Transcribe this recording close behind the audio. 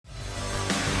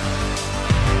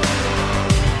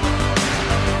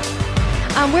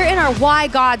We're in our Why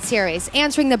God series,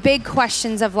 answering the big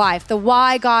questions of life, the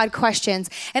why God questions.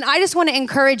 And I just want to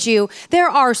encourage you, there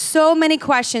are so many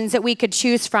questions that we could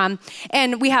choose from.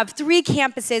 And we have 3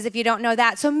 campuses, if you don't know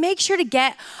that. So make sure to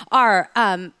get our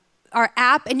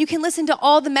app, and you can listen to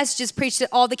all the messages preached at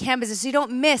all the campuses so you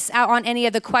don't miss out on any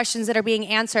of the questions that are being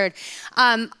answered.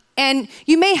 And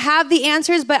you may have the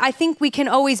answers, but I think we can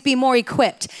always be more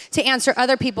equipped to answer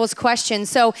other people's questions.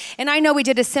 So, and I know we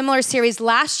did a similar series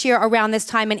last year around this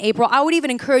time in April. I would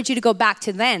even encourage you to go back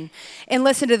to then and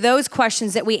listen to those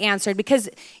questions that we answered, because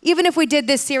even if we did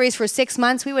this series for 6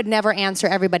 months, we would never answer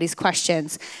everybody's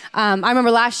questions. I remember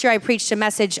last year I preached a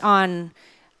message on,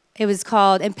 it was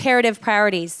called Imperative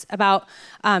Priorities, about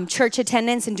church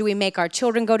attendance and do we make our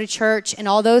children go to church and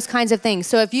all those kinds of things.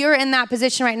 So if you're in that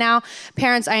position right now,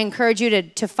 parents, I encourage you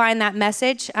to find that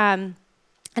message and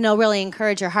it'll really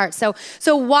encourage your heart. So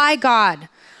why God?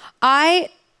 I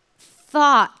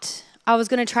thought I was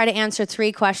going to try to answer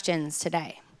 3 questions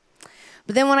today.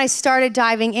 But then when I started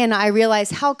diving in, I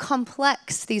realized how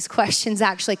complex these questions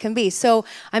actually can be. So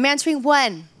I'm answering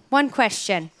one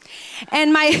question.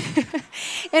 And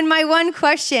my one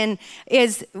question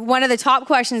is one of the top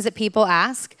questions that people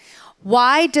ask.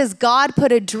 Why does God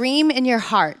put a dream in your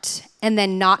heart and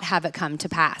then not have it come to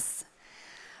pass?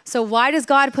 So why does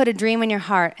God put a dream in your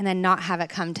heart and then not have it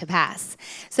come to pass?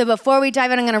 So before we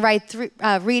dive in, I'm going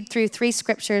to read through 3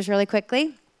 scriptures really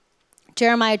quickly.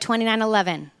 Jeremiah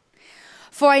 29:11.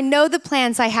 For I know the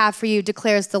plans I have for you,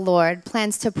 declares the Lord,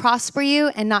 plans to prosper you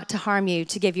and not to harm you,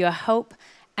 to give you a hope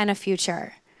and a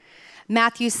future.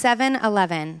 Matthew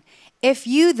 7:11. If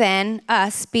you then,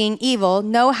 us being evil,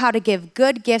 know how to give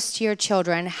good gifts to your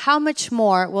children, how much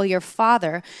more will your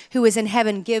Father who is in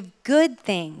heaven give good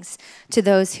things to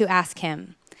those who ask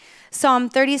him? Psalm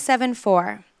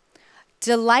 37:4.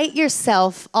 Delight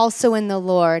yourself also in the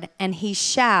Lord, and he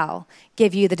shall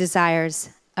give you the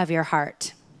desires of your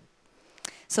heart.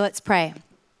 So let's pray.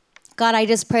 God, I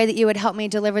just pray that you would help me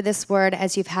deliver this word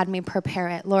as you've had me prepare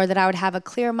it. Lord, that I would have a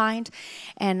clear mind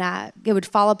and it would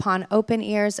fall upon open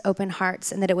ears, open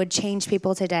hearts, and that it would change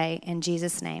people today. In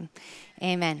Jesus' name,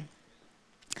 amen.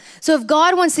 So if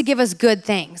God wants to give us good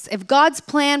things, if God's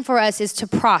plan for us is to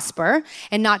prosper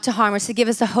and not to harm us, to give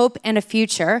us a hope and a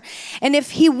future, and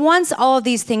if he wants all of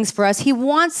these things for us, he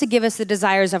wants to give us the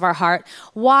desires of our heart,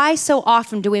 why so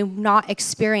often do we not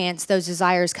experience those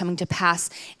desires coming to pass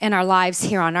in our lives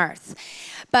here on earth?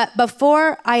 But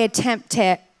before I attempt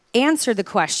to answer the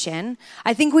question,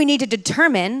 I think we need to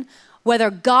determine whether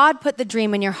God put the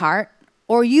dream in your heart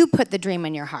or you put the dream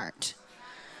in your heart.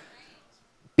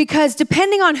 Because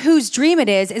depending on whose dream it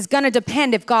is going to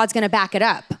depend if God's going to back it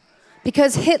up.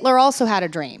 Because Hitler also had a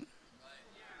dream,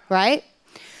 right?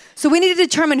 So we need to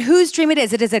determine whose dream it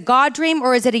is. Is it a God dream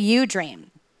or is it a you dream?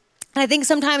 And I think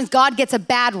sometimes God gets a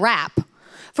bad rap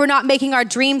for not making our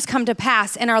dreams come to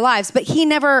pass in our lives, but he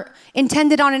never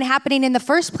intended on it happening in the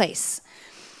first place.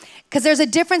 Because there's a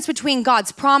difference between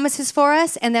God's promises for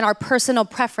us and then our personal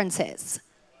preferences.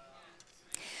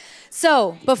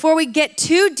 So before we get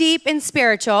too deep and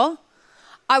spiritual,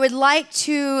 I would like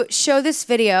to show this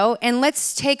video, and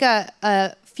let's take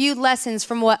a few lessons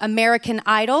from what American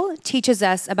Idol teaches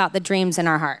us about the dreams in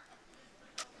our heart.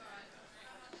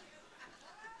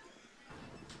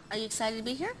 Are you excited to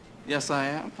be here? Yes, I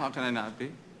am. How can I not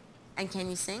be? And can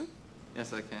you sing?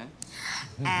 Yes, I can.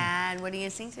 And what are you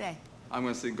going to sing today? I'm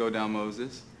going to sing Go Down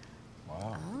Moses.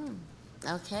 Wow.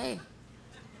 Oh, okay.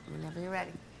 Whenever you're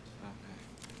ready.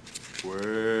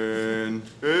 When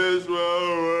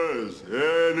Israel was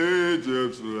in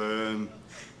Egypt's land,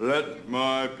 let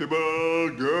my people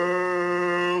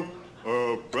go,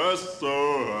 oppressed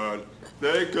so hard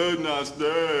they could not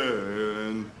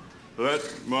stand. Let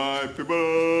my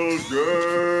people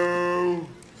go,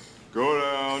 go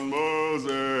down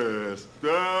Moses,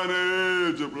 down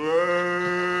Egypt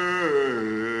land,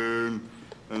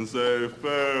 and say,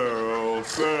 Pharaoh,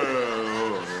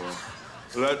 Pharaoh,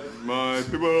 let my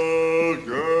people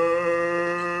go.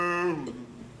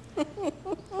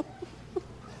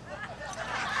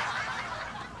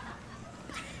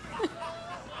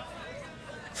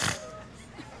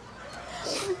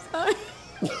 Sorry.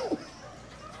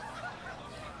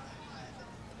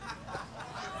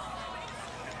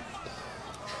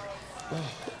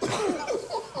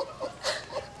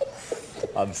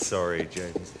 I'm sorry,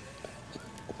 James.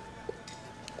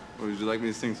 Would you like me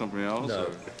to sing something else? No.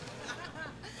 Or?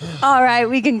 All right,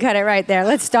 we can cut it right there.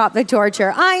 Let's stop the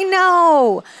torture. I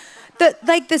know.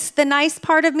 The nice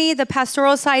part of me, the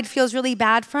pastoral side, feels really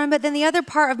bad for him, but then the other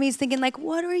part of me is thinking, like,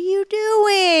 what are you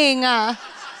doing?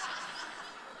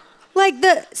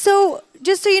 So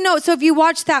just so you know, so if you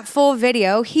watch that full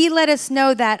video, he let us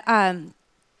know that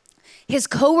his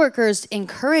coworkers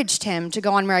encouraged him to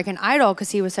go on American Idol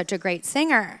because he was such a great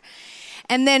singer.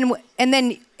 And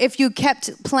then if you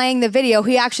kept playing the video,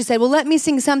 he actually said, well, let me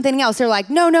sing something else. They're like,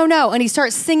 no. And he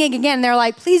starts singing again. And they're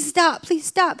like, please stop.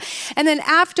 And then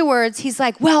afterwards, he's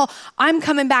like, well, I'm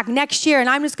coming back next year and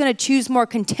I'm just going to choose more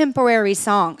contemporary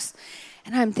songs.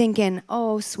 And I'm thinking,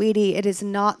 oh, sweetie, it is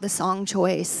not the song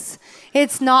choice.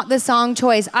 It's not the song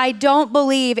choice. I don't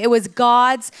believe it was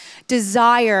God's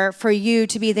desire for you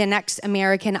to be the next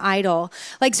American Idol.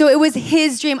 So it was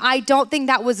his dream. I don't think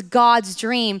that was God's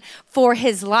dream for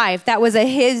his life. That was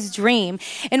his dream.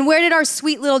 And where did our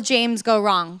sweet little James go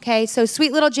wrong? Okay, so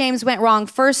sweet little James went wrong.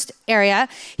 First area,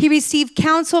 he received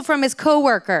counsel from his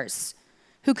coworkers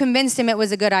who convinced him it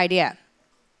was a good idea.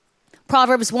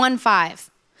 Proverbs 1:5.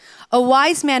 A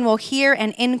wise man will hear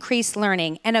and increase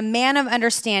learning, and a man of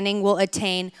understanding will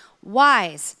attain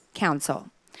wise counsel.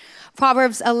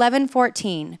 Proverbs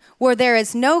 11:14, where there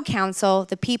is no counsel,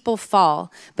 the people fall,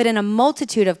 but in a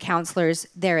multitude of counselors,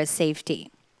 there is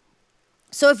safety.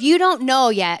 So if you don't know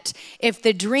yet if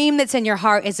the dream that's in your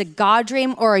heart is a God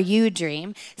dream or a you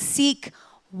dream, seek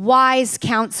wise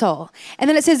counsel. And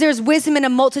then it says there's wisdom in a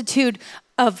multitude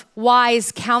of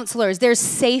wise counselors. There's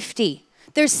safety.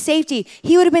 There's safety.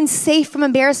 He would have been safe from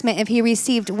embarrassment if he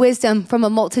received wisdom from a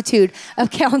multitude of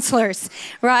counselors,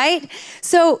 right?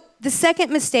 So the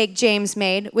second mistake James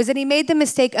made was that he made the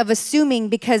mistake of assuming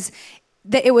because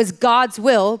that it was God's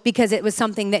will because it was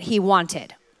something that he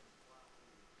wanted.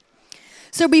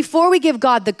 So before we give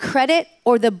God the credit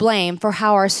or the blame for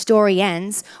how our story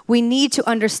ends, we need to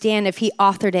understand if he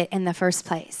authored it in the first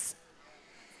place.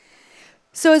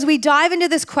 So as we dive into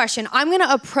this question, I'm going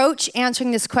to approach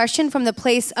answering this question from the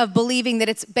place of believing that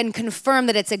it's been confirmed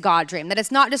that it's a God dream, that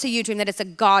it's not just a you dream, that it's a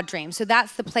God dream. So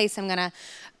that's the place I'm going to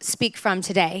speak from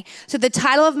today. So the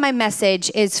title of my message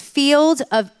is Field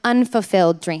of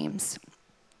Unfulfilled Dreams.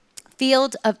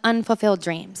 Field of Unfulfilled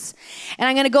Dreams. And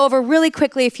I'm going to go over really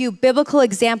quickly a few biblical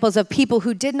examples of people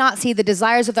who did not see the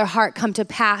desires of their heart come to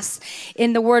pass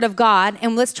in the Word of God.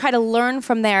 And let's try to learn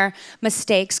from their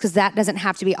mistakes because that doesn't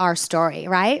have to be our story,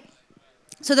 right?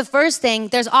 So the first thing,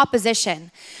 there's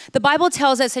opposition. The Bible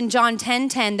tells us in John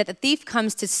 10:10 that the thief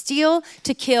comes to steal,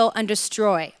 to kill, and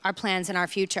destroy our plans and our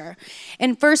future.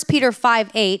 In 1 Peter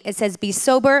 5:8, it says, be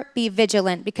sober, be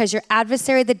vigilant, because your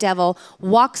adversary, the devil,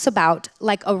 walks about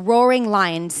like a roaring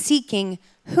lion, seeking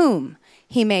whom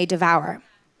he may devour.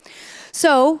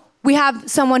 So we have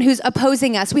someone who's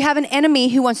opposing us. We have an enemy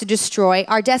who wants to destroy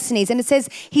our destinies. And it says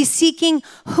he's seeking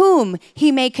whom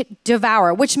he may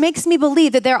devour, which makes me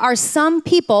believe that there are some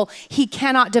people he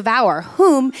cannot devour.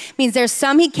 Whom means there's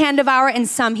some he can devour and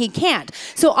some he can't.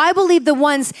 So I believe the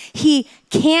ones he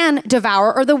can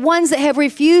devour are the ones that have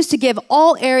refused to give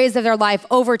all areas of their life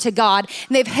over to God.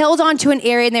 And they've held on to an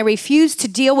area and they refuse to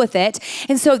deal with it.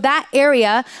 And so that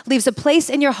area leaves a place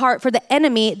in your heart for the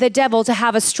enemy, the devil, to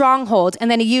have a stronghold. And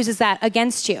then he uses that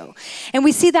against you. And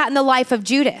we see that in the life of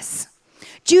Judas.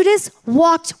 Judas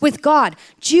walked with God.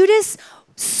 Judas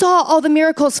saw all the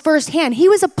miracles firsthand. He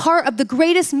was a part of the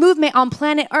greatest movement on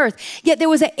planet Earth. Yet there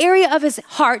was an area of his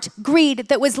heart, greed,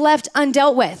 that was left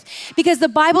undealt with. Because the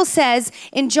Bible says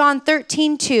in John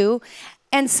 13:2,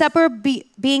 and supper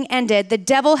being ended, the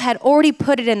devil had already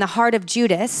put it in the heart of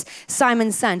Judas,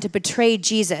 Simon's son, to betray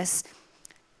Jesus.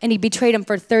 And he betrayed him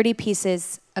for 30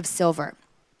 pieces of silver.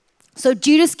 So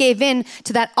Judas gave in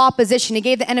to that opposition. He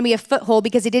gave the enemy a foothold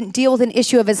because he didn't deal with an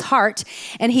issue of his heart,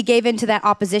 and he gave in to that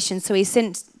opposition. So he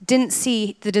didn't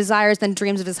see the desires and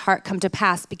dreams of his heart come to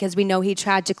pass because we know he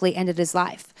tragically ended his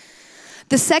life.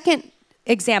 The second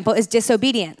example is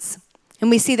disobedience, and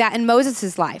we see that in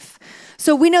Moses' life.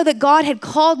 So we know that God had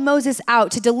called Moses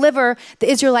out to deliver the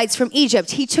Israelites from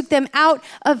Egypt. He took them out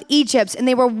of Egypt, and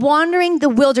they were wandering the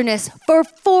wilderness for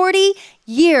 40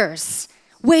 years.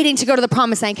 Waiting to go to the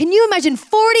promised land. Can you imagine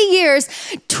 40 years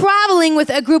traveling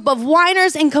with a group of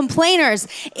whiners and complainers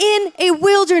in a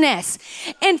wilderness?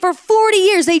 And for 40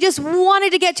 years, they just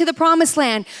wanted to get to the promised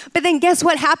land. But then guess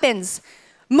what happens?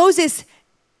 Moses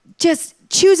just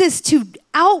chooses to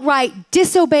outright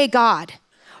disobey God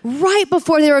right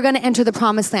before they were going to enter the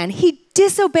promised land. He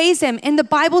disobeys him. And the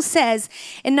Bible says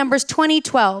in Numbers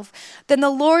 20:12, then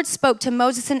the Lord spoke to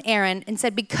Moses and Aaron and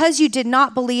said, because you did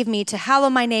not believe me to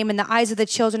hallow my name in the eyes of the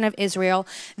children of Israel,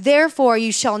 therefore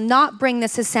you shall not bring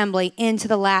this assembly into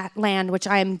the land which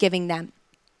I am giving them.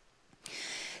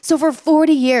 So for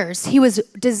 40 years, he was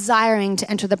desiring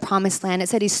to enter the promised land. It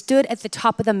said he stood at the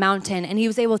top of the mountain and he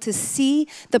was able to see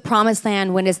the promised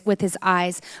land with his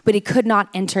eyes, but he could not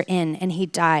enter in, and he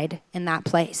died in that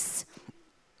place.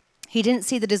 He didn't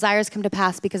see the desires come to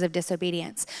pass because of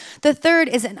disobedience. The third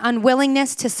is an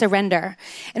unwillingness to surrender.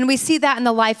 And we see that in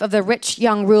the life of the rich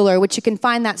young ruler, which you can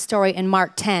find that story in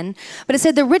Mark 10. But it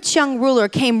said the rich young ruler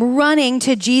came running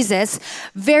to Jesus,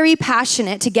 very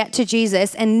passionate to get to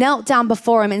Jesus, and knelt down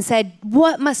before him and said,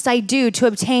 "What must I do to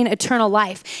obtain eternal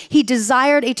life?" He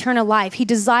desired eternal life. He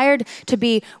desired to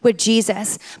be with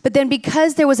Jesus. But then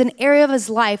because there was an area of his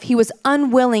life he was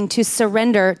unwilling to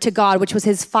surrender to God, which was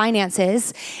his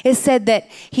finances, it said that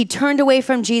he turned away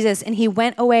from Jesus and he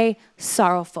went away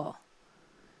sorrowful.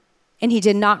 And he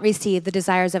did not receive the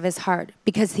desires of his heart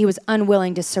because he was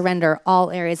unwilling to surrender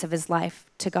all areas of his life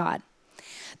to God.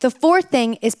 The fourth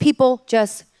thing is people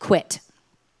just quit.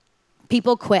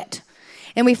 People quit.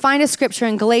 And we find a scripture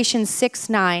in Galatians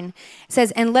 6:9. It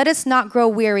says, "And let us not grow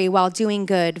weary while doing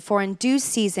good, for in due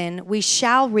season we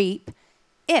shall reap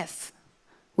if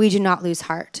we do not lose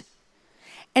heart."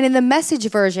 And in the Message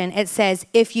version, it says,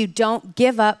 "if you don't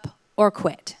give up or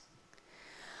quit."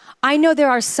 I know there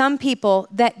are some people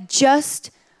that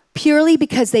just purely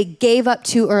because they gave up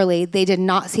too early, they did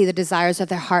not see the desires of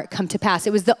their heart come to pass.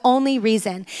 It was the only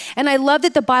reason. And I love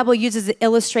that the Bible uses the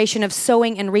illustration of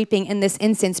sowing and reaping in this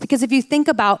instance, because if you think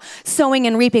about sowing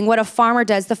and reaping, what a farmer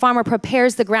does, the farmer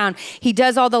prepares the ground. He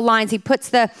does all the lines. He puts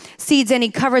the seeds in, he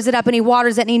covers it up, and he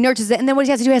waters it, and he nurtures it. And then what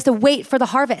he has to do, he has to wait for the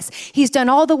harvest. He's done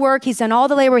all the work. He's done all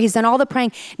the labor. He's done all the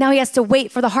praying. Now he has to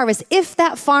wait for the harvest. If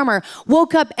that farmer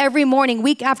woke up every morning,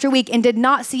 week after week, and did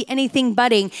not see anything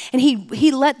budding, and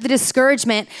he let the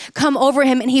discouragement come over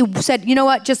him and he said, "You know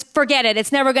what, just forget it.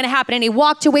 It's never going to happen." And he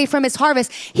walked away from his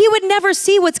harvest. He would never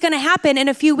see what's going to happen in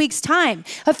a few weeks' time,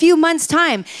 a few months'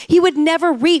 time. He would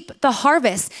never reap the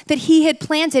harvest that he had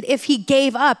planted if he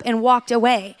gave up and walked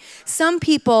away. Some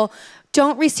people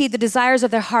don't receive the desires of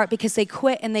their heart because they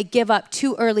quit and they give up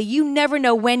too early. You never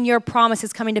know when your promise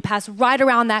is coming to pass, right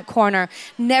around that corner.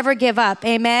 Never give up.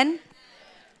 Amen?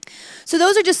 So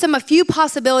those are just a few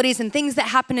possibilities and things that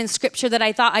happen in scripture that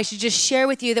I thought I should just share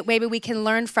with you that maybe we can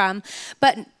learn from.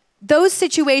 But those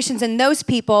situations and those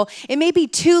people, it may be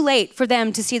too late for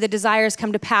them to see the desires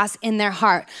come to pass in their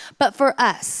heart. But for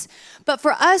us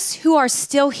who are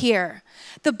still here,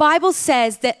 the Bible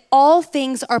says that all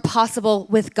things are possible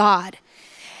with God,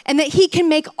 and that he can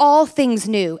make all things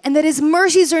new, and that his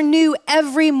mercies are new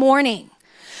every morning.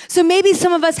 So maybe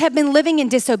some of us have been living in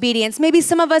disobedience. Maybe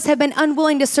some of us have been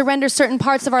unwilling to surrender certain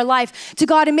parts of our life to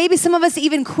God. And maybe some of us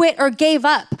even quit or gave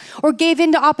up or gave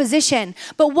into opposition.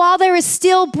 But while there is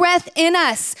still breath in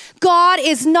us, God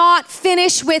is not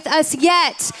finished with us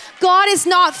yet. God is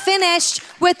not finished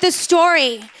with the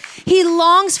story. He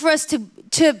longs for us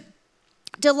to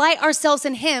delight ourselves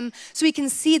in him so we can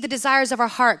see the desires of our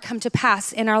heart come to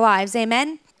pass in our lives.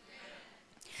 Amen?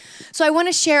 So I want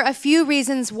to share a few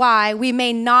reasons why we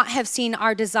may not have seen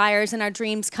our desires and our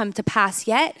dreams come to pass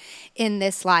yet in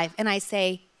this life. And I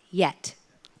say yet.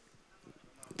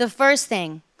 The first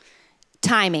thing,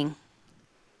 timing.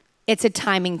 It's a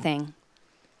timing thing.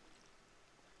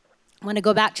 I want to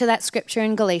go back to that scripture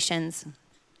in Galatians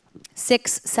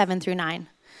 6:7-9.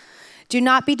 "Do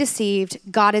not be deceived,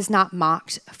 God is not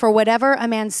mocked. For whatever a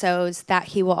man sows, that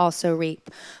he will also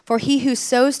reap. For he who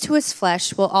sows to his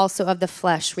flesh will also of the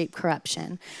flesh reap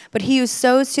corruption. But he who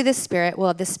sows to the Spirit will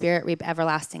of the Spirit reap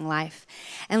everlasting life.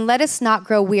 And let us not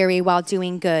grow weary while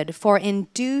doing good, for in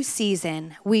due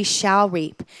season we shall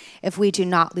reap if we do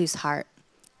not lose heart."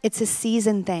 It's a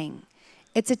season thing.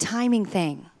 It's a timing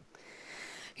thing.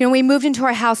 You know, we moved into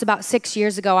our house about 6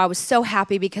 years ago. I was so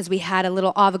happy because we had a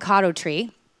little avocado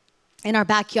tree in our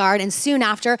backyard, and soon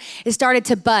after it started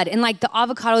to bud, and like the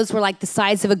avocados were like the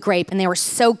size of a grape, and they were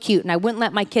so cute, and I wouldn't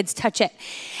let my kids touch it.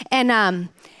 And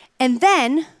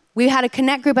then we had a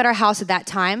connect group at our house at that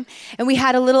time, and we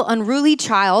had a little unruly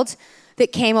child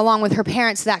that came along with her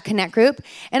parents to that connect group.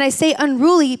 And I say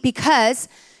unruly because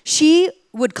she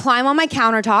would climb on my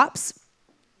countertops.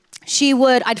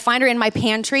 I'd find her in my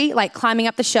pantry, like climbing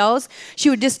up the shelves.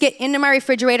 She would just get into my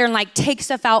refrigerator and like take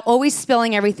stuff out, always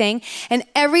spilling everything. And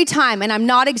every time, and I'm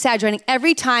not exaggerating,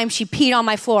 every time she peed on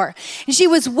my floor. And she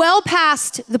was well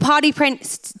past the potty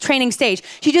training stage.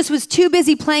 She just was too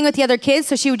busy playing with the other kids,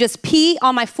 so she would just pee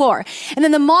on my floor. And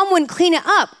then the mom wouldn't clean it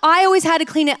up. I always had to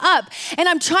clean it up. And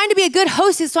I'm trying to be a good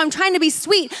hostess, so I'm trying to be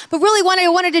sweet. But really what I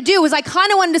wanted to do was I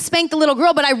kind of wanted to spank the little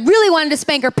girl, but I really wanted to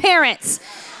spank her parents.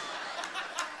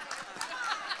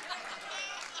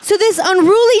 So this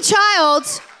unruly child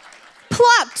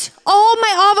plucked all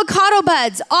my avocado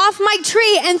buds off my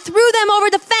tree and threw them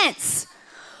over the fence.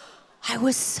 I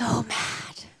was so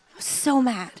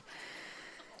mad.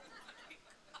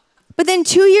 But then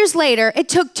 2 years later, it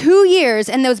took 2 years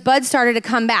and those buds started to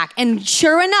come back. And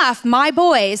sure enough, my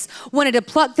boys wanted to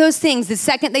pluck those things the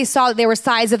second they saw that they were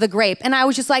size of a grape. And I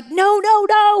was just like, no, no,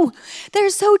 no. They're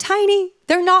so tiny.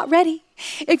 They're not ready.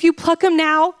 If you pluck them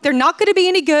now, they're not going to be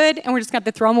any good and we're just going to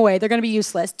have to throw them away. They're going to be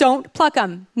useless. Don't pluck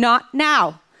them. Not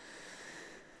now.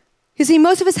 You see,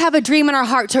 most of us have a dream in our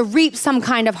heart to reap some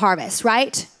kind of harvest,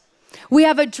 right? We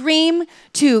have a dream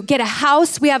to get a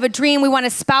house. We have a dream. We want a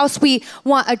spouse. We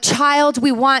want a child.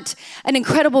 We want an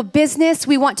incredible business.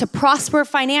 We want to prosper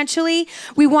financially.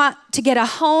 We want to get a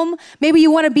home. Maybe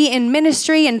you want to be in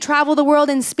ministry and travel the world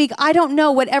and speak. I don't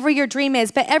know, whatever your dream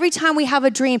is. But every time we have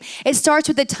a dream, it starts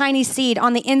with a tiny seed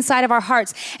on the inside of our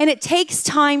hearts. And it takes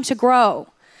time to grow.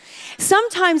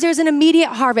 Sometimes there's an immediate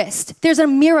harvest. There's a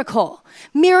miracle.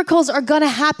 Miracles are going to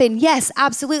happen. Yes,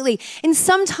 absolutely. And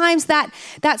sometimes that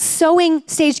sowing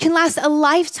stage can last a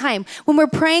lifetime when we're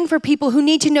praying for people who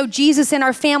need to know Jesus in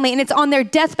our family and it's on their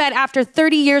deathbed after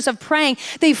 30 years of praying.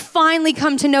 They finally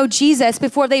come to know Jesus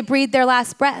before they breathe their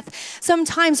last breath.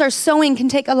 Sometimes our sowing can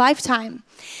take a lifetime.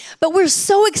 But we're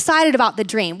so excited about the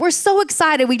dream. We're so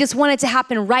excited we just want it to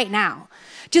happen right now.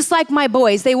 Just like my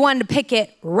boys, they wanted to pick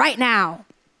it right now.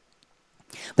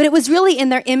 But it was really in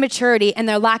their immaturity and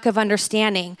their lack of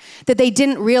understanding that they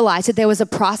didn't realize that there was a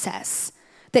process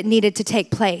that needed to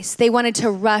take place. They wanted to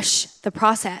rush the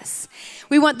process.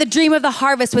 We want the dream of the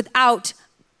harvest without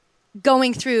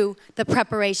going through the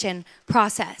preparation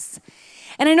process.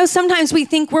 And I know sometimes we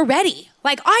think we're ready.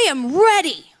 Like, I am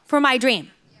ready for my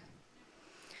dream.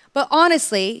 But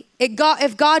honestly,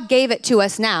 if God gave it to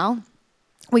us now,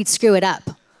 we'd screw it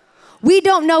up. We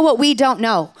don't know what we don't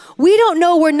know. We don't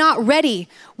know we're not ready.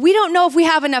 We don't know if we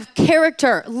have enough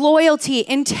character, loyalty,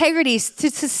 integrity to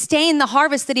sustain the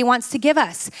harvest that he wants to give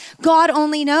us. God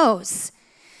only knows.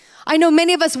 I know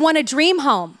many of us want a dream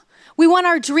home. We want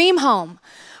our dream home.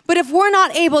 But if we're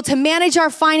not able to manage our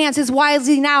finances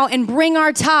wisely now and bring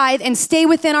our tithe and stay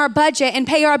within our budget and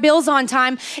pay our bills on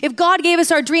time, if God gave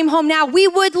us our dream home now, we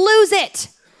would lose it.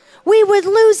 We would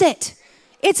lose it.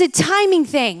 It's a timing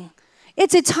thing.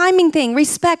 It's a timing thing.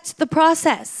 Respect the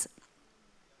process.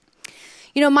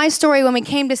 You know, my story when we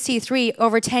came to C3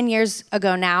 over 10 years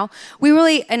ago now, we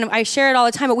really, and I share it all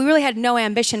the time, but we really had no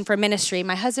ambition for ministry.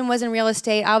 My husband was in real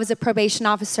estate. I was a probation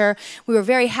officer. We were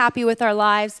very happy with our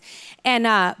lives. And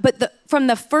from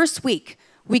the first week,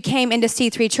 we came into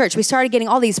C3 Church, we started getting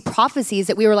all these prophecies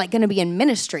that we were like going to be in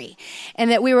ministry and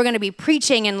that we were going to be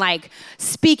preaching and like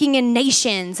speaking in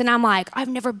nations. And I'm like, I've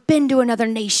never been to another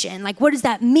nation. Like, what does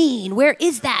that mean? Where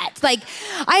is that? Like,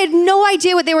 I had no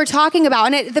idea what they were talking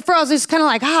about. And at first I was just kind of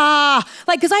like,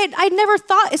 because I'd never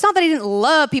thought, it's not that I didn't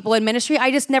love people in ministry.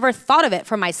 I just never thought of it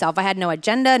for myself. I had no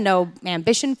agenda, no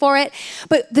ambition for it.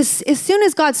 But as soon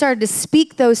as God started to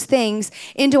speak those things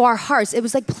into our hearts, it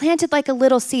was like planted like a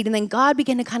little seed. And then God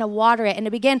began to kind of water it and it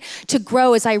began to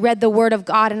grow as I read the word of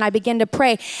God and I began to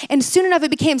pray. And soon enough, it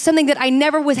became something that I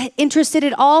never was interested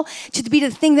at all to be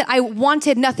the thing that I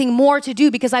wanted nothing more to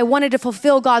do because I wanted to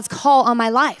fulfill God's call on my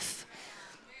life.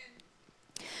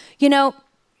 You know,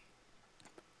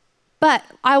 but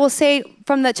I will say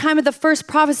from the time of the first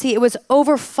prophecy, it was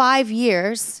over 5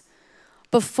 years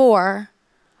before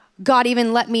God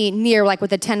even let me near like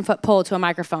with a 10-foot pole to a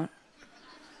microphone.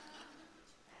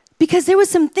 Because there was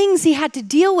some things he had to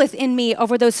deal with in me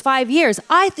over those 5 years.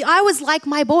 I was like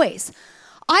my boys.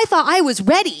 I thought I was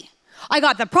ready. I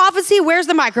got the prophecy, where's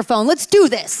the microphone? Let's do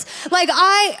this. Like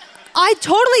I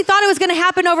totally thought it was gonna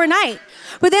happen overnight.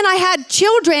 But then I had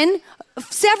children,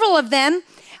 several of them,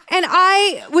 and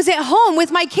I was at home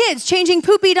with my kids changing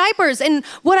poopy diapers and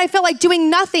what I felt like doing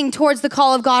nothing towards the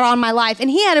call of God on my life. And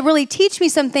he had to really teach me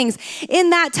some things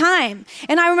in that time.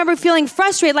 And I remember feeling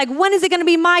frustrated, like, when is it gonna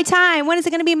be my time? When is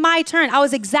it gonna be my turn? I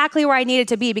was exactly where I needed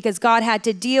to be because God had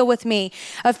to deal with me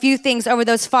a few things over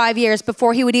those 5 years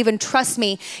before he would even trust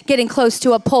me getting close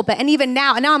to a pulpit. And even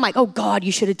now, I'm like, oh God,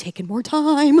 you should have taken more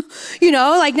time. You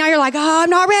know, like now you're like, oh, I'm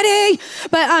not ready.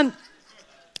 But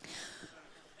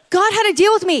God had to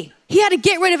deal with me. He had to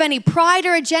get rid of any pride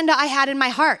or agenda I had in my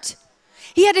heart.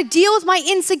 He had to deal with my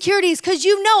insecurities because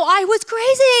I was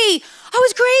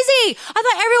crazy. I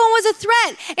thought everyone was a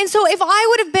threat. And so if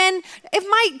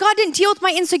God didn't deal with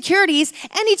my insecurities,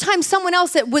 anytime someone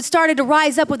else that started to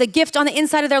rise up with a gift on the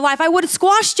inside of their life, I would have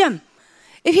squashed him.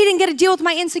 If he didn't get to deal with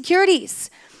my insecurities.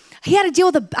 He had to deal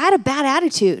with I had a bad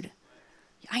attitude.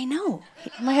 I know.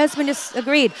 My husband just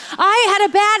agreed. I had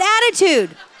a bad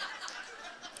attitude.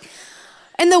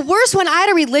 And the worst one, I had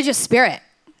a religious spirit.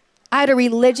 I had a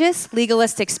religious,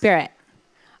 legalistic spirit.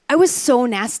 I was so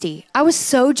nasty. I was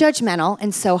so judgmental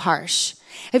and so harsh.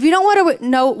 If you don't want to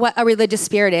know what a religious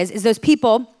spirit is those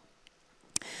people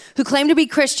who claim to be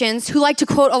Christians, who like to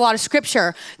quote a lot of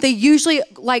scripture. They usually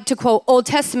like to quote Old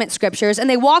Testament scriptures, and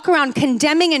they walk around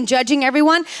condemning and judging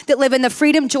everyone that live in the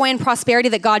freedom, joy, and prosperity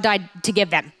that God died to give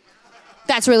them.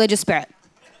 That's religious spirit.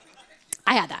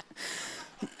 I had that.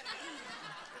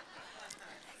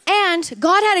 And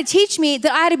God had to teach me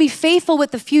that I had to be faithful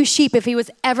with the few sheep if he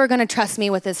was ever going to trust me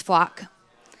with his flock.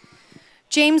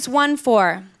 James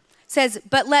 1:4 says,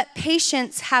 "But let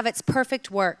patience have its perfect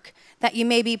work, that you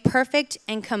may be perfect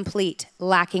and complete,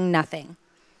 lacking nothing."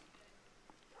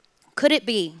 Could it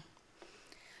be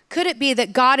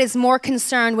that God is more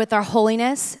concerned with our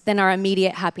holiness than our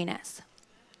immediate happiness?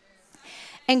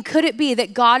 And could it be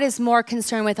that God is more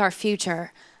concerned with our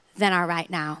future than our right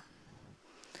now?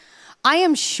 I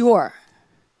am sure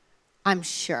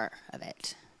of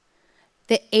it,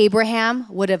 that Abraham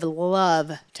would have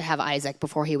loved to have Isaac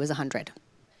before he was 100.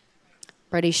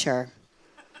 Pretty sure.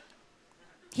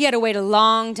 He had to wait a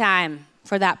long time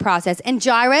for that process. And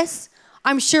Jairus,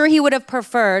 I'm sure he would have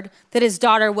preferred that his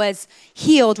daughter was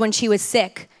healed when she was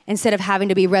sick instead of having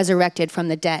to be resurrected from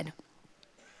the dead.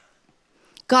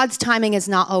 God's timing is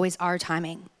not always our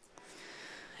timing.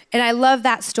 And I love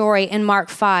that story in Mark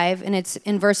 5, and it's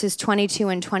in verses 22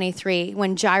 and 23,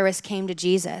 when Jairus came to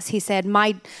Jesus. He said,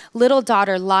 "My little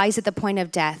daughter lies at the point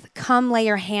of death. Come lay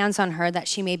your hands on her that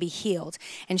she may be healed,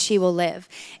 and she will live."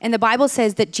 And the Bible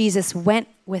says that Jesus went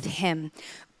with him,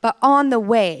 but on the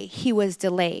way, he was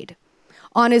delayed.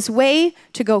 On his way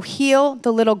to go heal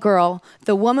the little girl,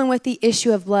 the woman with the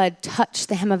issue of blood touched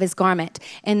the hem of his garment,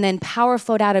 and then power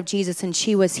flowed out of Jesus and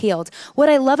she was healed. What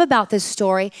I love about this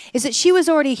story is that she was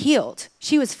already healed.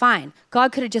 She was fine.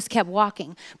 God could have just kept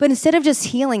walking. But instead of just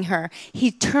healing her,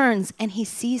 he turns and he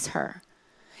sees her.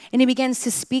 And he begins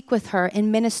to speak with her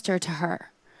and minister to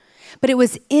her. But it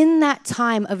was in that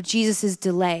time of Jesus'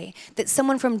 delay that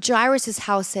someone from Jairus'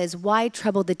 house says, "Why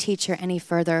trouble the teacher any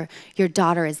further? Your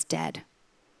daughter is dead."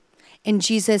 And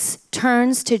Jesus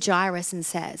turns to Jairus and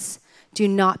says, "Do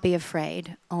not be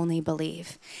afraid, only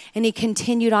believe." And he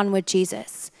continued on with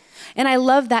Jesus. And I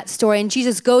love that story. And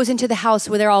Jesus goes into the house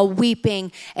where they're all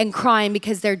weeping and crying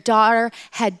because their daughter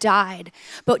had died.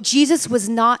 But Jesus was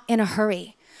not in a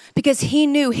hurry because he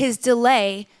knew his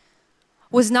delay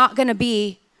was not going to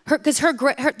be her, because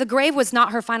the grave was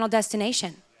not her final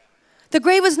destination. The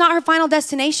grave was not her final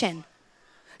destination.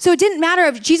 So it didn't matter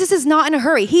if Jesus is not in a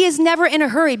hurry. He is never in a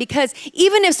hurry because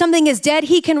even if something is dead,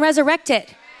 he can resurrect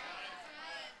it.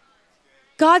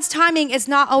 God's timing is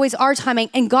not always our timing,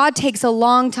 and God takes a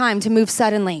long time to move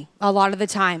suddenly, a lot of the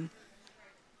time.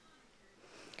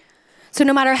 So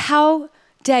no matter how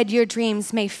dead your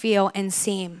dreams may feel and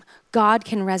seem, God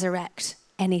can resurrect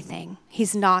anything.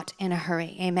 He's not in a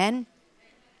hurry. Amen?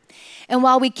 And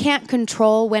while we can't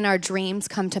control when our dreams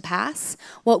come to pass,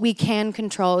 what we can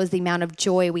control is the amount of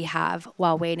joy we have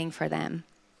while waiting for them.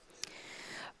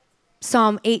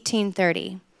 Psalm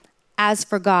 18:30, "As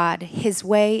for God, his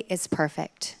way is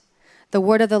perfect. The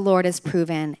word of the Lord is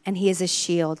proven, and he is a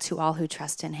shield to all who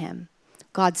trust in him."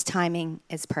 God's timing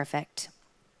is perfect.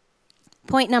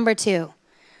 Point number 2,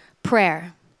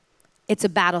 prayer. It's a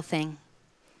battle thing.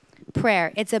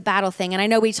 Prayer, it's a battle thing. And I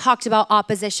know we talked about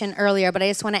opposition earlier, but I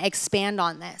just want to expand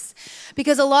on this.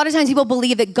 Because a lot of times people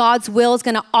believe that God's will is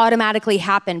going to automatically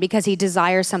happen because he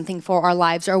desires something for our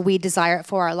lives or we desire it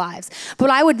for our lives. But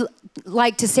I would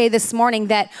like to say this morning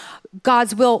that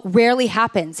God's will rarely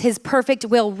happens. His perfect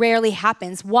will rarely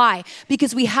happens. Why?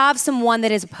 Because we have someone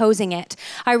that is opposing it.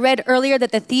 I read earlier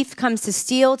that the thief comes to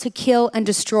steal, to kill, and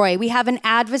destroy. We have an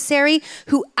adversary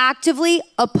who actively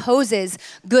opposes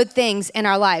good things in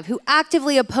our life, who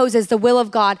actively opposes the will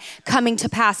of God coming to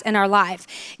pass in our life.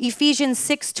 Ephesians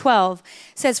 6:12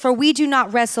 says, "For we do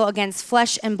not wrestle against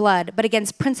flesh and blood, but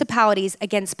against principalities,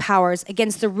 against powers,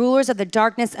 against the rulers of the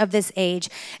darkness of this age,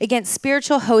 against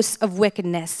spiritual hosts of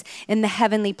wickedness in the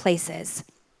heavenly places."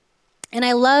 And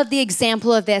I love the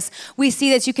example of this. We see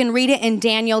this, you can read it in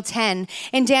Daniel 10.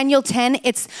 In Daniel 10,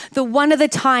 it's one of the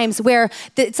times where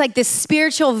it's like this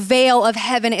spiritual veil of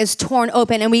heaven is torn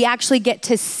open, and we actually get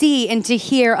to see and to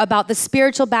hear about the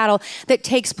spiritual battle that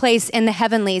takes place in the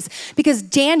heavenlies. Because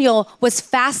Daniel was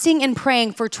fasting and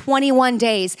praying for 21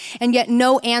 days, and yet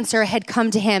no answer had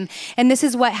come to him. And this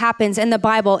is what happens in the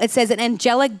Bible. It says, "An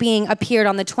angelic being appeared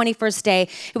on the 21st day.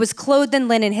 It was clothed in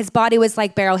linen. His body was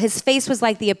like beryl. His face was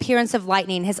like the appearance of of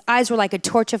lightning. His eyes were like a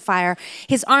torch of fire.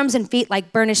 His arms and feet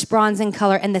like burnished bronze in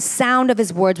color. And the sound of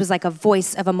his words was like a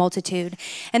voice of a multitude.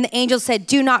 And the angel said,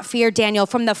 do not fear, Daniel.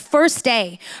 From the first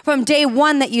day, from day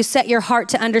one that you set your heart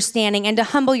to understanding and to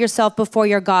humble yourself before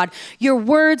your God, your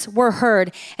words were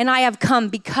heard. And I have come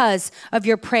because of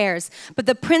your prayers. But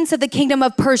the prince of the kingdom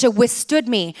of Persia withstood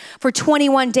me for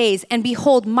 21 days. And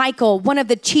behold, Michael, one of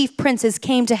the chief princes,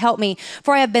 came to help me,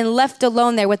 for I have been left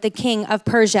alone there with the king of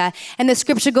Persia. And the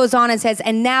scripture goes on and says,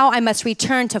 and now I must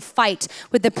return to fight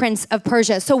with the prince of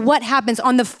Persia. So what happens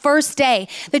on the first day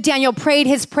that Daniel prayed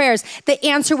his prayers? The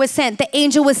answer was sent, the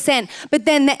angel was sent, but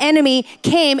then the enemy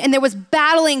came and there was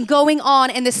battling going on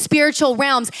in the spiritual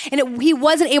realms. And he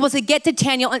wasn't able to get to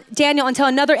Daniel until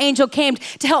another angel came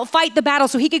to help fight the battle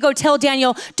so he could go tell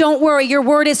Daniel, don't worry, your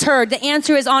word is heard. The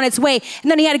answer is on its way.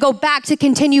 And then he had to go back to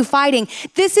continue fighting.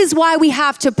 This is why we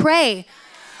have to pray.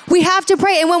 We have to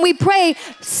pray. And when we pray,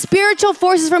 spiritual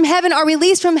forces from heaven are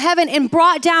released from heaven and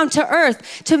brought down to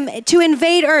earth to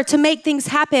invade earth, to make things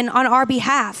happen on our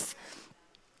behalf.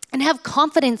 And have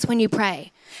confidence when you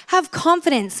pray. Have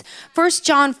confidence. 1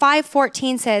 John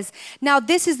 5:14 says, now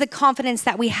this is the confidence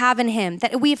that we have in him,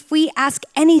 that if we ask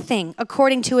anything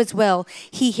according to his will,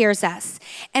 he hears us.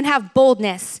 And have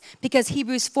boldness, because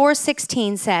Hebrews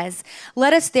 4:16 says,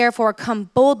 let us therefore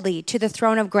come boldly to the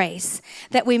throne of grace,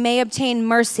 that we may obtain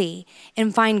mercy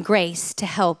and find grace to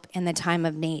help in the time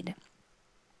of need.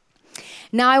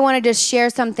 Now I want to just share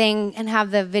something and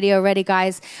have the video ready,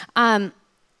 guys.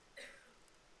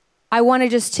 I want to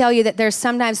just tell you that there's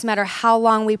sometimes, no matter how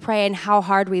long we pray and how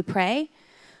hard we pray,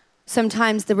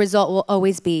 sometimes the result will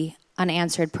always be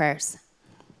unanswered prayers.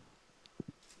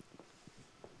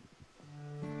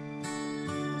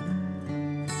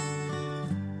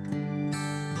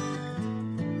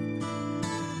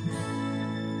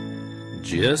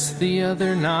 Just the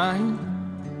other night,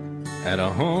 at a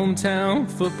hometown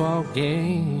football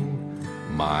game,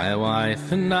 my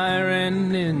wife and I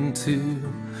ran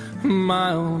into my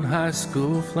own high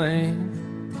school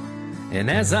flame.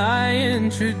 And as I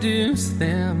introduced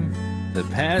them, the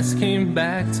past came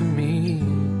back to me,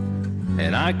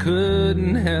 and I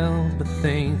couldn't help but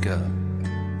think of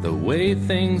the way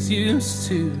things used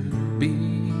to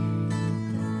be.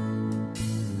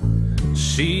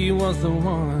 She was the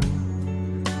one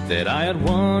that I had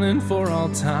wanted for all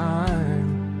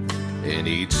time, and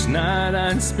each night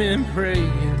I'd spend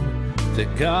praying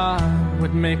that God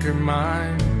would make her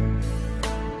mine.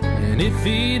 And if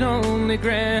he'd only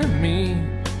grant me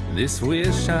this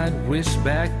wish I'd wish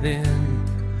back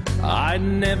then, I'd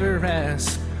never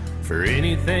ask for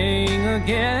anything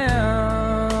again.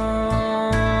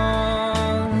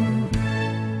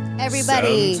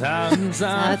 Everybody, sometimes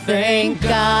I thank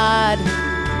God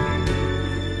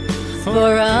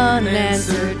for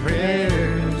unanswered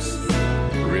prayers.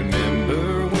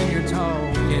 Remember when you're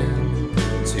talking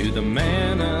to the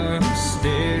man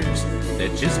upstairs,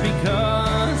 that just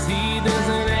because he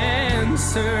doesn't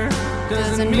answer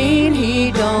doesn't mean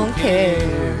he don't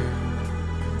care.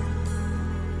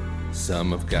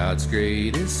 Some of God's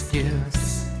greatest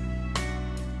gifts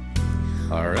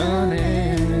are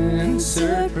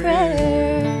unanswered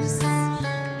prayers.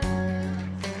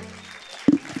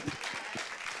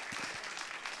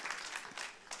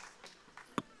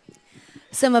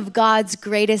 Some of God's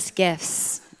greatest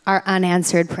gifts are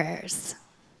unanswered prayers.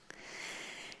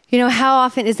 You know, how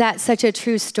often is that such a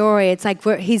true story? It's like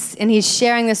he's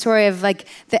sharing the story of like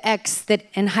the ex that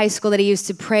in high school that he used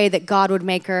to pray that God would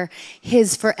make her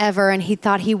his forever, and he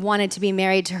thought he wanted to be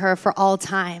married to her for all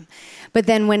time. But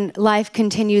then when life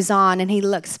continues on and he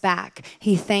looks back,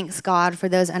 he thanks God for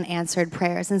those unanswered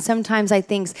prayers. And sometimes I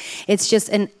think it's just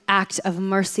an act of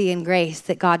mercy and grace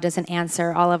that God doesn't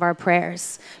answer all of our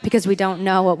prayers because we don't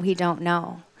know what we don't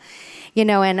know. You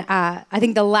know, and I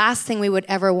think the last thing we would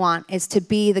ever want is to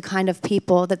be the kind of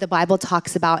people that the Bible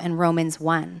talks about in Romans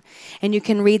 1. And you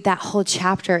can read that whole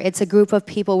chapter. It's a group of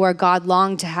people where God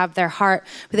longed to have their heart,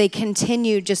 but they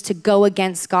continued just to go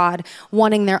against God,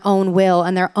 wanting their own will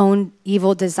and their own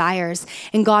evil desires.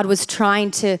 And God was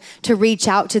trying to reach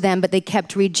out to them, but they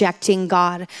kept rejecting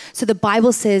God. So the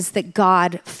Bible says that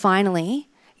God finally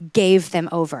gave them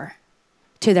over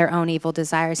to their own evil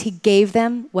desires. He gave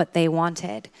them what they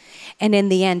wanted. And in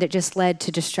the end, it just led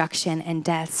to destruction and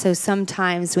death. So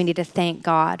sometimes we need to thank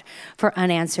God for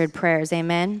unanswered prayers.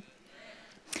 Amen?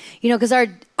 You know, because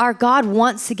our God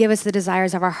wants to give us the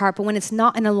desires of our heart, but when it's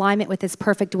not in alignment with his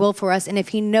perfect will for us, and if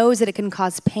he knows that it can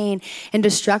cause pain and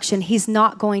destruction, he's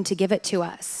not going to give it to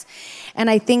us.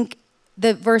 And I think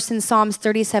the verse in Psalms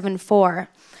 37:4,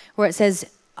 where it says,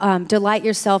 delight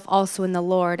yourself also in the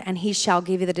Lord, and he shall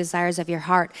give you the desires of your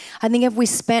heart. I think if we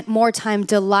spent more time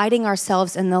delighting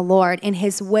ourselves in the Lord, in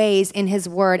his ways, in his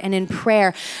word, and in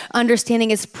prayer,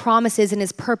 understanding his promises and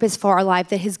his purpose for our life,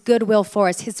 that his goodwill for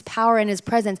us, his power and his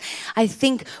presence, I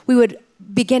think we would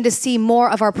begin to see more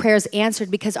of our prayers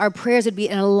answered, because our prayers would be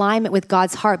in alignment with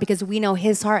God's heart, because we know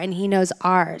his heart and he knows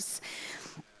ours.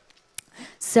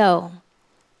 So,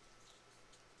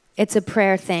 it's a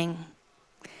prayer thing.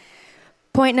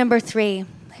 Point number 3,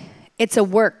 it's a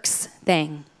works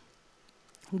thing.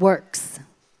 Works.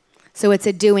 So it's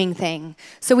a doing thing.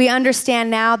 So we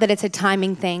understand now that it's a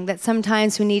timing thing, that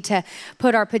sometimes we need to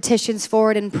put our petitions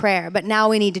forward in prayer, but now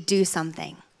we need to do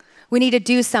something. We need to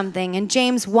do something. And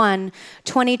James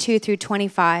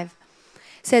 1:22-25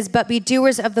 says, but be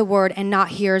doers of the word and not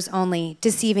hearers only,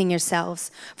 deceiving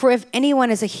yourselves. For if anyone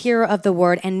is a hearer of the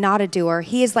word and not a doer,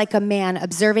 he is like a man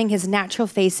observing his natural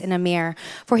face in a mirror.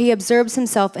 For he observes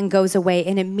himself and goes away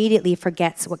and immediately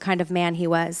forgets what kind of man he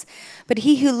was. But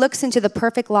he who looks into the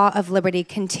perfect law of liberty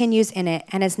continues in it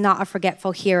and is not a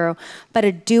forgetful hearer, but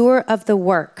a doer of the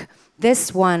work.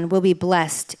 This one will be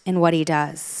blessed in what he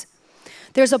does.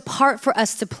 There's a part for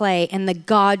us to play in the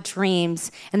God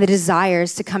dreams and the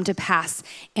desires to come to pass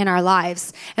in our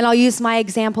lives. And I'll use my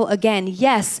example again.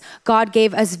 Yes, God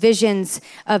gave us visions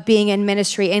of being in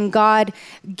ministry, and God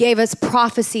gave us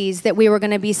prophecies that we were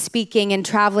going to be speaking and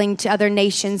traveling to other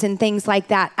nations and things like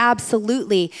that.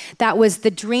 Absolutely. That was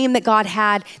the dream that God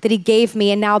had, that he gave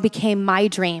me, and now became my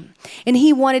dream. And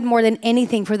he wanted more than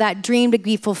anything for that dream to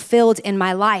be fulfilled in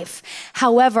my life.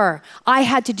 However, I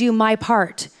had to do my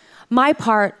part. My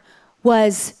part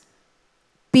was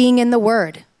being in the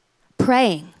word,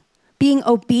 praying, being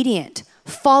obedient,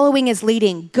 following his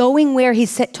leading, going where he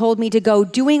told me to go,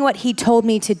 doing what he told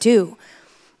me to do,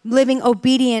 living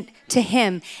obedient to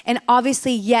him. And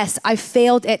obviously, yes, I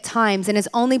failed at times, and it's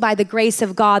only by the grace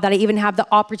of God that I even have the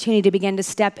opportunity to begin to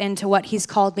step into what he's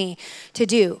called me to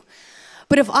do.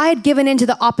 But if I had given into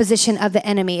the opposition of the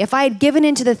enemy, if I had given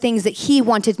into the things that he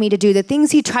wanted me to do, the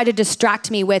things he tried to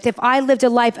distract me with, if I lived a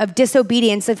life of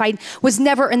disobedience, if I was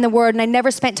never in the word and I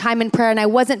never spent time in prayer and I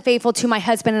wasn't faithful to my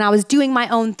husband and I was doing my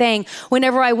own thing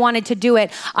whenever I wanted to do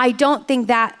it, I don't think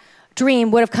that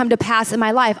dream would have come to pass in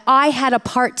my life. I had a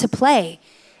part to play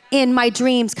in my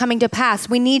dreams coming to pass.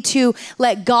 We need to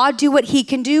let God do what he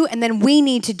can do, and then we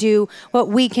need to do what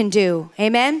we can do.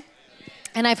 Amen?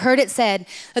 And I've heard it said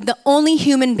that the only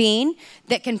human being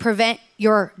that can prevent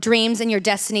your dreams and your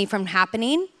destiny from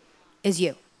happening is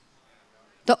you.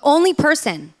 The only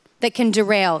person that can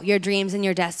derail your dreams and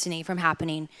your destiny from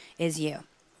happening is you.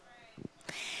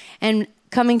 And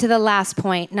coming to the last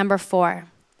point, number 4,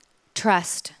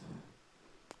 trust.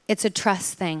 It's a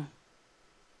trust thing.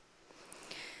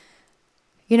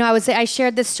 You know, I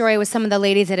shared this story with some of the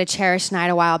ladies at a Cherish night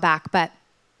a while back, but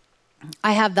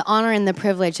I have the honor and the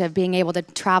privilege of being able to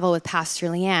travel with Pastor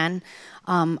Leanne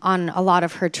on a lot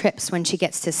of her trips when she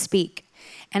gets to speak.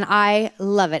 And I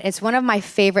love it. It's one of my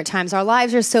favorite times. Our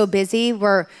lives are so busy.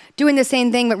 We're doing the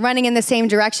same thing, but running in the same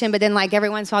direction. But then like every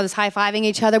once in a while, just high-fiving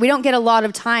each other. We don't get a lot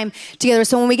of time together.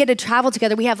 So when we get to travel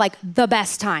together, we have like the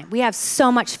best time. We have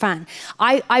so much fun.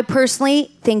 I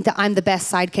personally think that I'm the best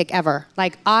sidekick ever.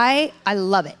 Like I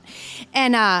love it.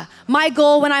 And my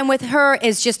goal when I'm with her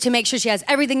is just to make sure she has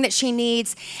everything that she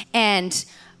needs. And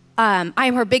I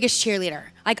am her biggest cheerleader.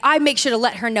 Like, I make sure to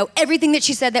let her know everything that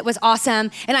she said that was awesome,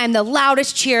 and I'm the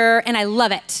loudest cheerer, and I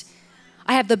love it.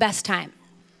 I have the best time.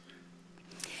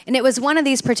 And it was one of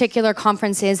these particular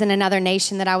conferences in another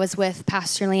nation that I was with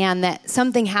Pastor Leanne that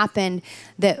something happened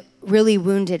that really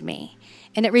wounded me,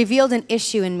 and it revealed an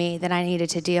issue in me that I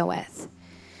needed to deal with.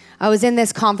 I was in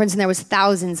this conference, and there was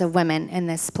thousands of women in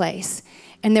this place,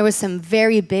 and there was some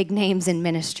very big names in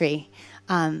ministry.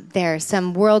 There are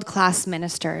some world-class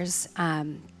ministers.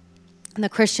 In the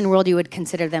Christian world, you would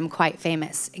consider them quite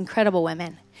famous, incredible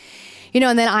women. You know,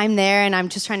 and then I'm there, and I'm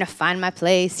just trying to find my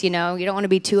place, you know. You don't want to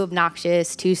be too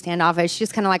obnoxious, too standoffish.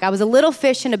 Just kind of like I was a little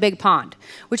fish in a big pond,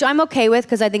 which I'm okay with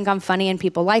because I think I'm funny and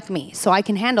people like me, so I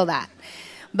can handle that.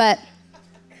 But,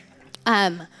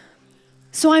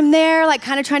 so I'm there, like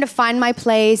kind of trying to find my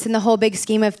place in the whole big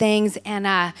scheme of things. And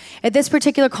at this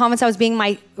particular conference, I was being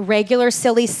my regular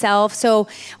silly self. So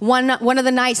one of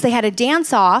the nights they had a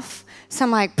dance off. So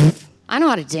I'm like, I know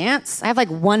how to dance. I have like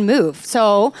one move.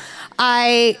 So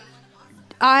I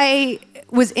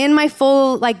was in my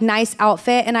full like nice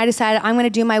outfit, and I decided I'm going to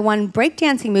do my one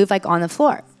breakdancing move like on the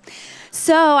floor.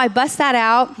 So I bust that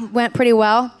out, went pretty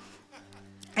well.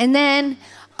 And then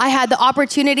I had the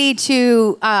opportunity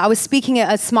to, I was speaking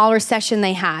at a smaller session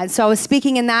they had. So I was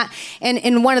speaking in that, and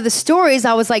in one of the stories,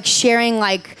 I was like sharing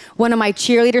like one of my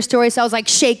cheerleader stories. So I was like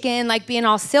shaking, like being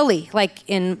all silly, like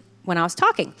when I was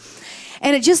talking.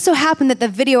 And it just so happened that the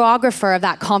videographer of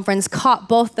that conference caught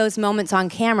both those moments on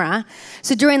camera.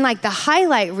 So during like the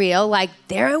highlight reel, like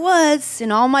there I was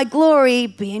in all my glory,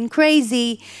 being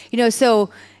crazy,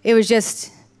 so it was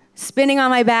just spinning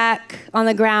on my back on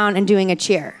the ground and doing a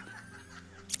cheer.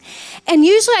 And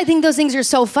usually I think those things are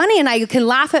so funny and I can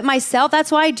laugh at myself.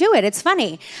 That's why I do it. It's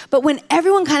funny. But when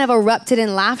everyone kind of erupted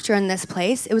in laughter in this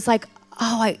place, it was like,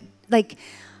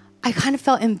 I kind of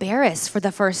felt embarrassed for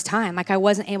the first time. Like I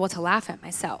wasn't able to laugh at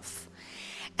myself.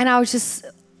 And I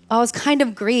was kind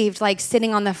of grieved, like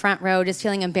sitting on the front row, just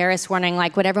feeling embarrassed, wondering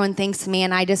like what everyone thinks of me.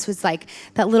 And I just was like,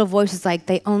 that little voice was like,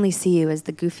 they only see you as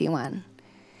the goofy one.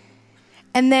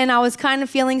 And then I was kind of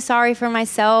feeling sorry for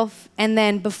myself. And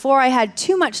then before I had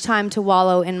too much time to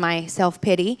wallow in my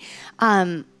self-pity,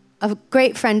 a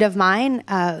great friend of mine,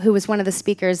 who was one of the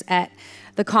speakers at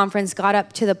the conference, got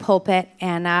up to the pulpit,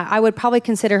 and I would probably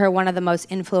consider her one of the most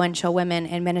influential women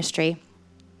in ministry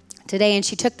today. And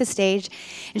she took the stage,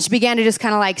 and she began to just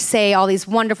kind of like say all these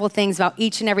wonderful things about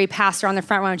each and every pastor on the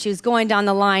front row. And she was going down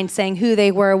the line saying who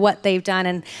they were, what they've done,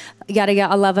 and yada,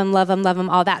 yada, love them, love them, love them,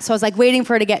 all that. So I was like waiting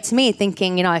for her to get to me,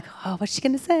 thinking, like, oh, what's she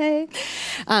going to say?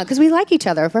 Because we like each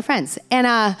other, we're friends.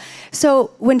 And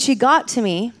so when she got to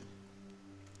me,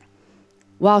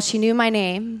 while she knew my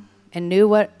name and knew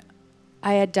what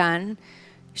I had done,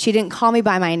 she didn't call me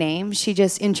by my name. She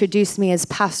just introduced me as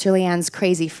Pastor Leanne's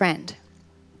crazy friend.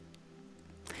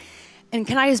 And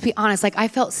can I just be honest, like I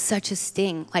felt such a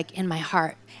sting like in my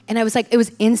heart. And I was like, it was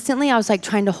instantly, I was like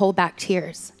trying to hold back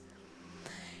tears.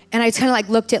 And I kind of like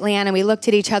looked at Leanne and we looked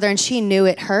at each other and she knew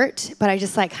it hurt, but I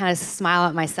just like kind of smile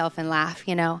at myself and laugh,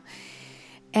 And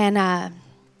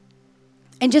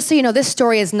just so you know, this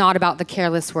story is not about the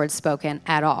careless words spoken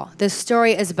at all. This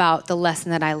story is about the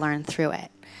lesson that I learned through it.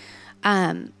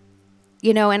 And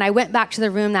I went back to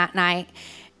the room that night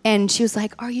and she was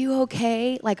like, are you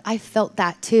okay? Like, I felt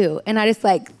that too. And I just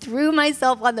like threw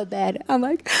myself on the bed. I'm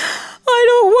like, I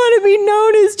don't want to be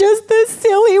known as just the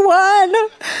silly one. And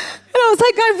I was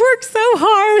like, I've worked so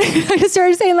hard. I just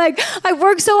started saying like, I've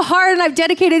worked so hard and I've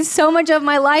dedicated so much of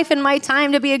my life and my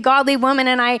time to be a godly woman.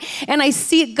 And I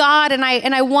seek God and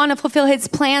I want to fulfill his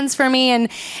plans for me. And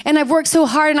I've worked so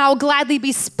hard and I'll gladly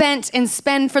be spent and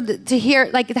spend to hear,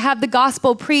 like to have the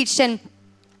gospel preached. And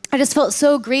I just felt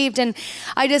so grieved. And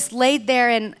I just laid there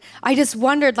and I just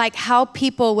wondered like how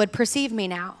people would perceive me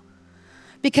now.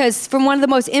 Because from one of the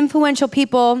most influential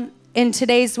people in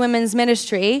today's women's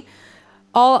ministry,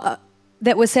 all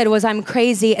that was said was I'm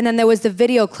crazy, and then there was the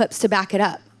video clips to back it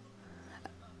up.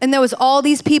 And there was all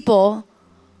these people,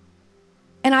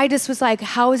 and I just was like,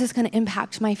 how is this going to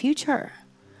impact my future?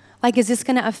 Like, is this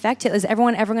going to affect it? Is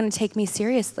everyone ever going to take me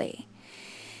seriously?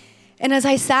 And as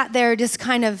I sat there just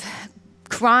kind of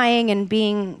crying and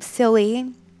being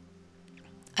silly,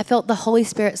 I felt the Holy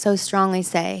Spirit so strongly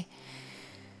say,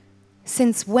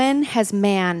 since when has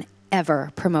man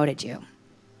ever promoted you?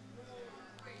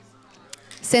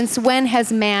 Since when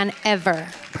has man ever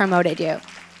promoted you?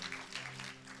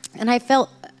 And I felt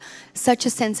such a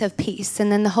sense of peace.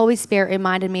 And then the Holy Spirit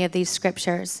reminded me of these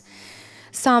scriptures.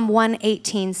 Psalm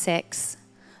 118:6.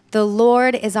 The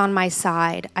Lord is on my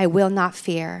side. I will not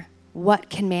fear. What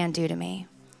can man do to me?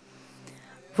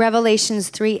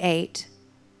 Revelations 3:8.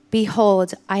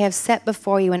 Behold, I have set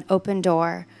before you an open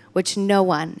door, which no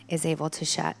one is able to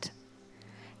shut.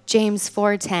 James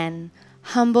 4:10.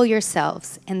 Humble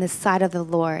yourselves in the sight of the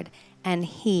Lord, and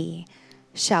he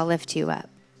shall lift you up.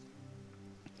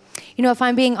 If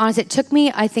I'm being honest, it took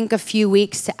me, I think, a few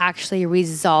weeks to actually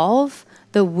resolve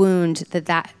the wound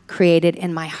that created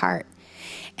in my heart.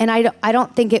 And I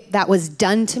don't think that was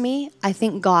done to me. I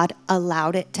think God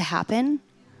allowed it to happen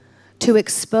to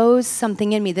expose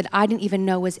something in me that I didn't even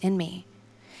know was in me.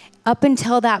 Up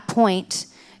until that point,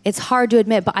 it's hard to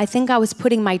admit, but I think I was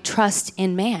putting my trust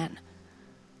in man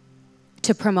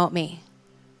to promote me.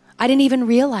 I didn't even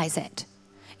realize it.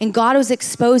 And God was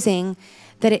exposing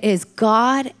that it is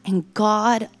God and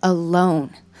God alone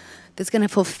that's going to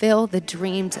fulfill the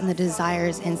dreams and the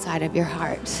desires inside of your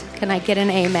heart. Can I get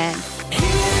an amen?